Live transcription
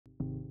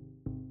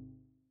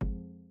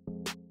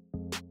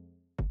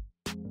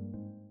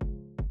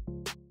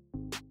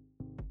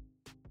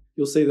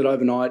you'll see that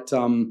overnight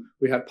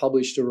we have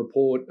published a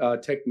report,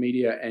 Tech,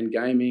 Media and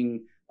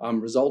Gaming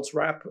results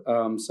wrap.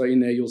 So in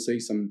there, you'll see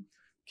some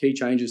key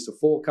changes to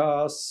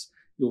forecasts.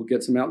 You'll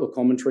get some outlook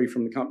commentary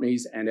from the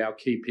companies and our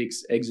key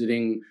picks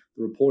exiting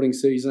the reporting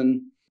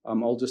season.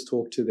 I'll just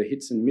talk to the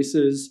hits and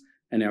misses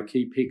and our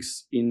key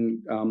picks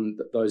in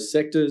those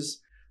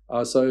sectors.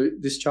 So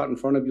this chart in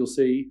front of you'll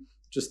see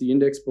just the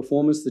index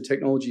performance. The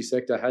technology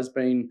sector has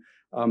been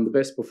the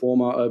best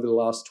performer over the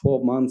last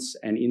 12 months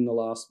and in the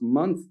last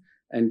month.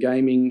 And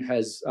gaming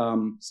has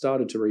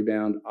started to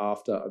rebound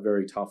after a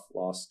very tough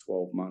last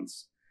 12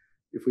 months.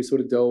 If we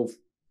sort of delve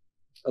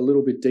a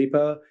little bit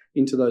deeper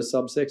into those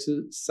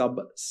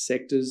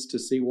subsectors to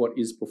see what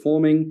is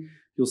performing,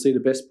 you'll see the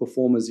best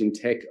performers in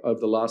tech over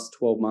the last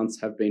 12 months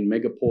have been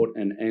Megaport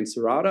and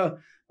Ansarada.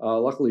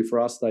 Luckily for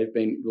us, they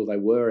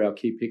were our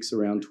key picks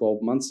around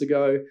 12 months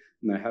ago,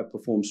 and they have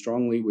performed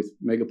strongly with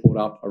Megaport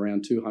up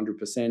around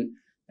 200%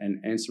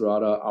 and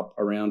Ansarada up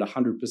around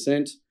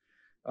 100%.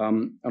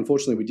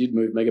 Unfortunately, we did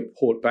move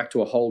Megaport back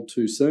to a hold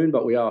too soon,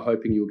 but we are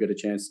hoping you'll get a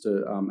chance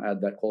to add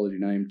that quality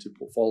name to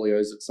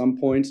portfolios at some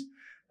point.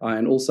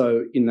 And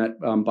also in that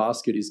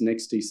basket is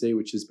NextDC,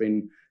 which has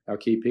been our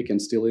key pick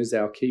and still is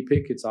our key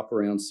pick. It's up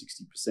around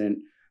 60%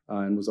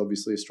 and was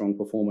obviously a strong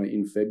performer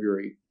in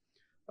February.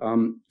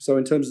 So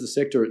in terms of the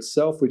sector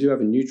itself, we do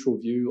have a neutral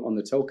view on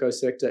the telco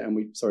sector and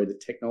the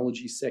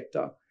technology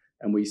sector,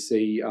 and we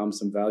see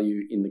some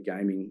value in the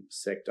gaming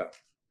sector.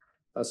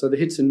 So the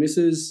hits and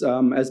misses,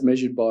 as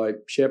measured by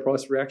share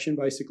price reaction,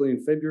 basically in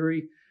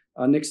February.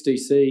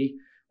 NextDC,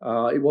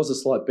 it was a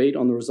slight beat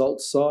on the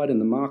results side,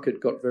 and the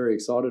market got very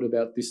excited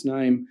about this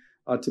name.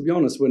 To be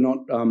honest,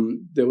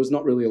 there was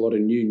not really a lot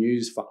of new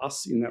news for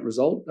us in that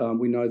result.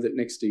 We know that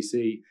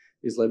NextDC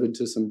is levered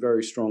to some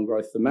very strong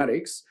growth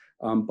thematics,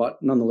 but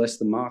nonetheless,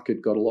 the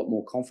market got a lot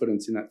more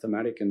confidence in that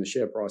thematic, and the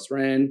share price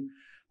ran.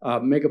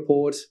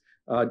 Megaport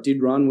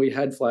did run. We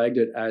had flagged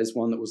it as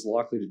one that was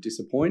likely to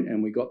disappoint,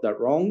 and we got that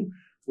wrong.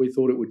 We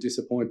thought it would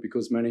disappoint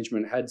because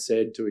management had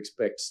said to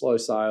expect slow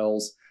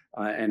sales,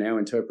 and our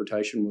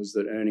interpretation was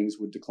that earnings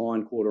would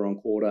decline quarter on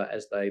quarter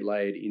as they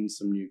layered in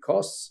some new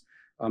costs.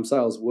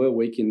 Sales were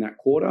weak in that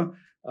quarter,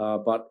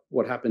 but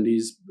what happened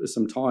is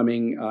some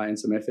timing and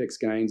some FX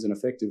gains, and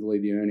effectively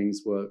the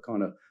earnings were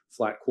kind of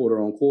flat quarter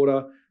on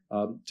quarter.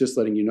 Just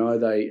letting you know,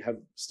 they have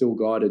still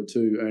guided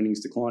to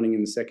earnings declining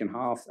in the second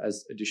half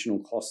as additional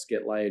costs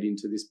get layered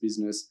into this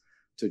business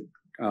to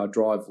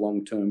drive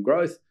long-term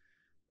growth.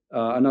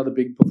 Another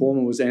big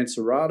performer was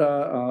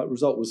Ansarada.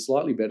 Result was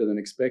slightly better than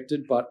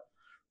expected, but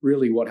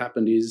really what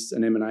happened is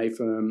an M&A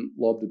firm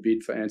lobbed a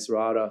bid for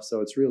Ansarada, so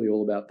it's really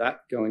all about that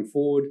going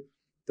forward.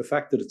 The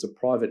fact that it's a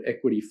private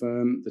equity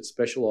firm that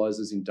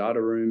specialises in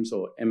data rooms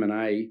or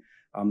M&A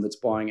that's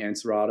buying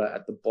Ansarada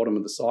at the bottom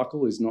of the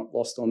cycle is not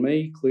lost on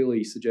me,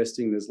 clearly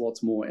suggesting there's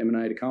lots more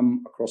M&A to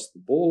come across the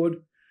board.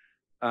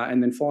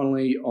 And then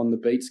finally, on the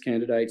beats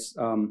candidates,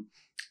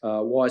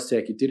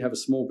 WiseTech, it did have a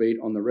small beat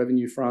on the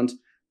revenue front,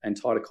 and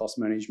tighter cost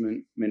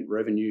management meant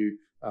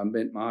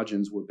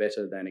margins were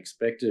better than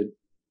expected.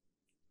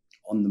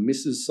 On the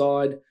misses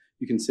side,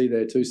 you can see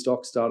there two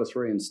stocks,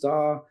 Data3 and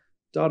Star.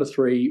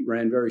 Data3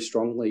 ran very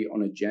strongly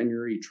on a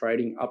January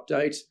trading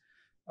update.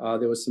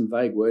 There was some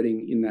vague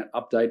wording in that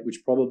update,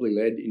 which probably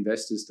led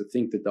investors to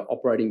think that the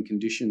operating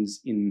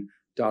conditions in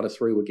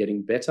Data3 were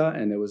getting better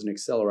and there was an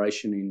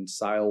acceleration in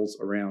sales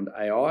around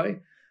AI.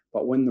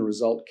 But when the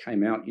result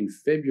came out in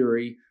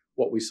February,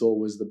 what we saw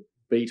was the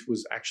beat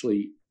was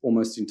actually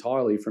almost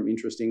entirely from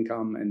interest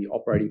income, and the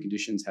operating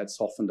conditions had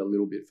softened a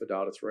little bit for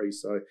Data3.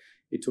 So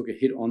it took a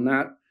hit on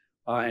that.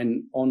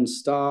 And on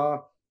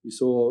Star, you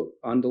saw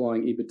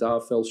underlying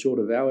EBITDA fell short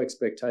of our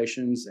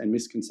expectations and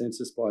missed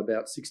consensus by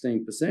about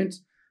 16%.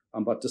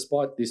 But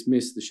despite this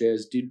miss, the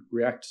shares did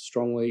react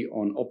strongly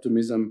on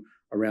optimism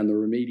around the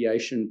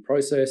remediation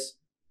process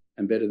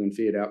and better than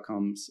feared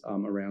outcomes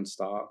around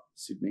Star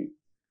Sydney.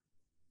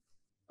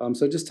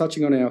 So just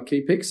touching on our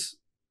key picks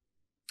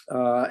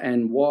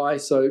and why.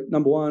 So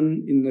number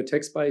one, in the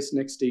tech space,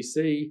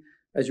 NextDC,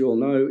 as you all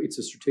know, it's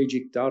a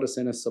strategic data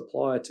center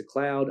supplier to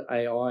cloud,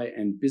 AI,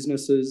 and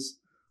businesses.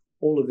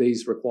 All of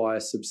these require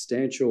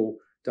substantial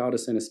data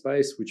center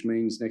space, which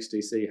means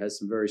NextDC has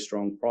some very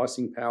strong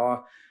pricing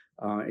power.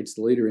 It's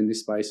the leader in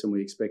this space, and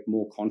we expect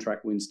more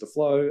contract wins to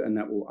flow, and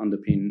that will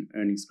underpin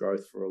earnings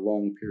growth for a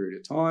long period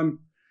of time.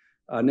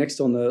 Next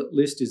on the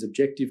list is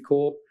Objective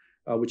Corp,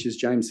 which is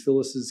James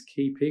Phillis's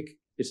key pick.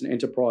 It's an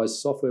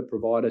enterprise software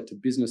provider to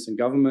business and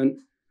government.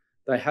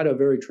 They had a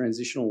very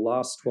transitional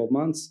last 12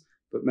 months,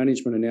 but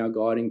management are now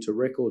guiding to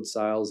record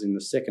sales in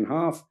the second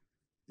half.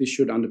 This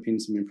should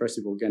underpin some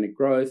impressive organic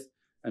growth,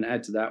 and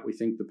add to that, we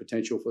think the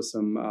potential for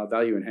some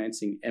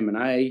value-enhancing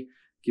M&A,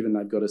 given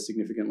they've got a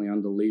significantly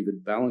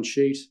under-levered balance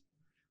sheet.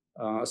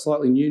 A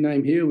slightly new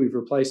name here, we've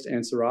replaced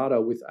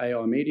Ansarada with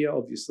AI Media.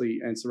 Obviously,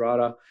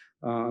 Ansarada,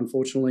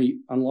 unfortunately,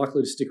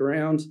 unlikely to stick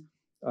around.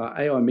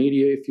 AI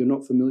Media, if you're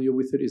not familiar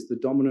with it, is the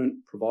dominant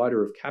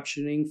provider of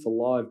captioning for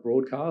live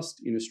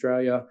broadcast in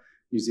Australia,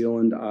 New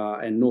Zealand,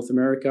 and North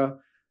America.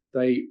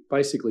 They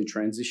basically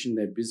transitioned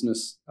their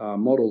business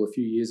model a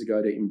few years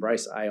ago to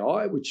embrace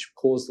AI, which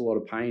caused a lot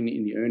of pain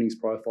in the earnings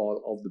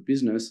profile of the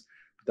business.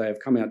 But they have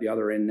come out the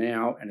other end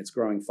now, and it's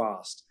growing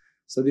fast.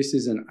 So this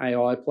is an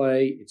AI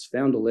play. It's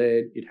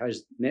founder-led. It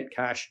has net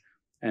cash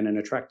and an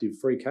attractive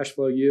free cash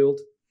flow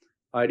yield.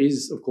 It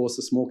is, of course,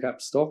 a small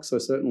cap stock, so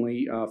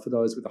certainly for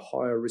those with a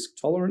higher risk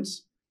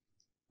tolerance.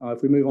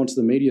 If we move on to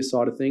the media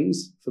side of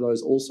things, for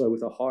those also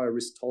with a higher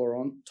risk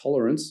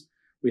tolerance,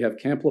 we have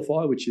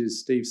Camplify, which is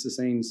Steve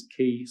Sassine's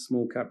key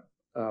small cap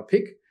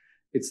pick.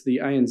 It's the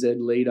ANZ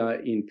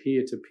leader in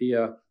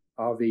peer-to-peer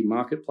RV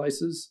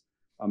marketplaces.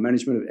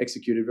 Management have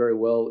executed very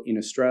well in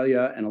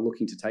Australia and are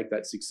looking to take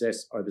that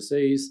success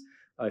overseas.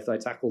 If they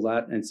tackle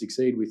that and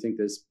succeed, we think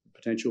there's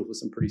potential for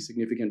some pretty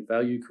significant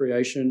value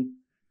creation.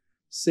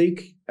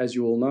 Seek, as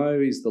you all know,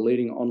 is the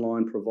leading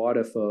online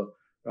provider for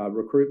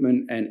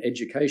recruitment and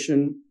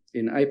education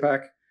in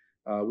APAC.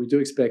 We do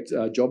expect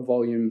job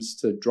volumes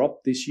to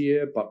drop this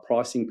year, but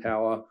pricing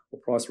power or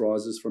price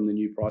rises from the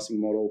new pricing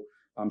model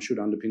should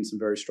underpin some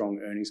very strong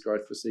earnings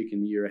growth for Seek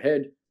in the year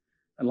ahead.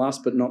 And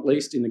last but not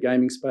least, in the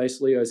gaming space,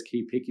 Leo's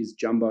key pick is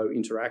Jumbo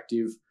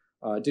Interactive,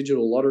 a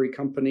digital lottery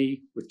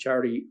company with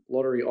charity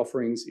lottery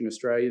offerings in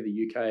Australia,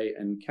 the UK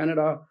and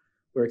Canada.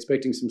 We're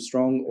expecting some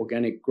strong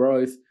organic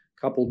growth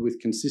coupled with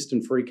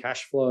consistent free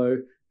cash flow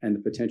and the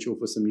potential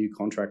for some new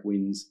contract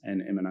wins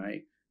and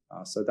M&A.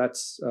 So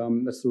that's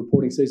the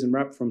reporting season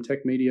wrap from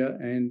tech, media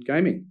and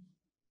gaming.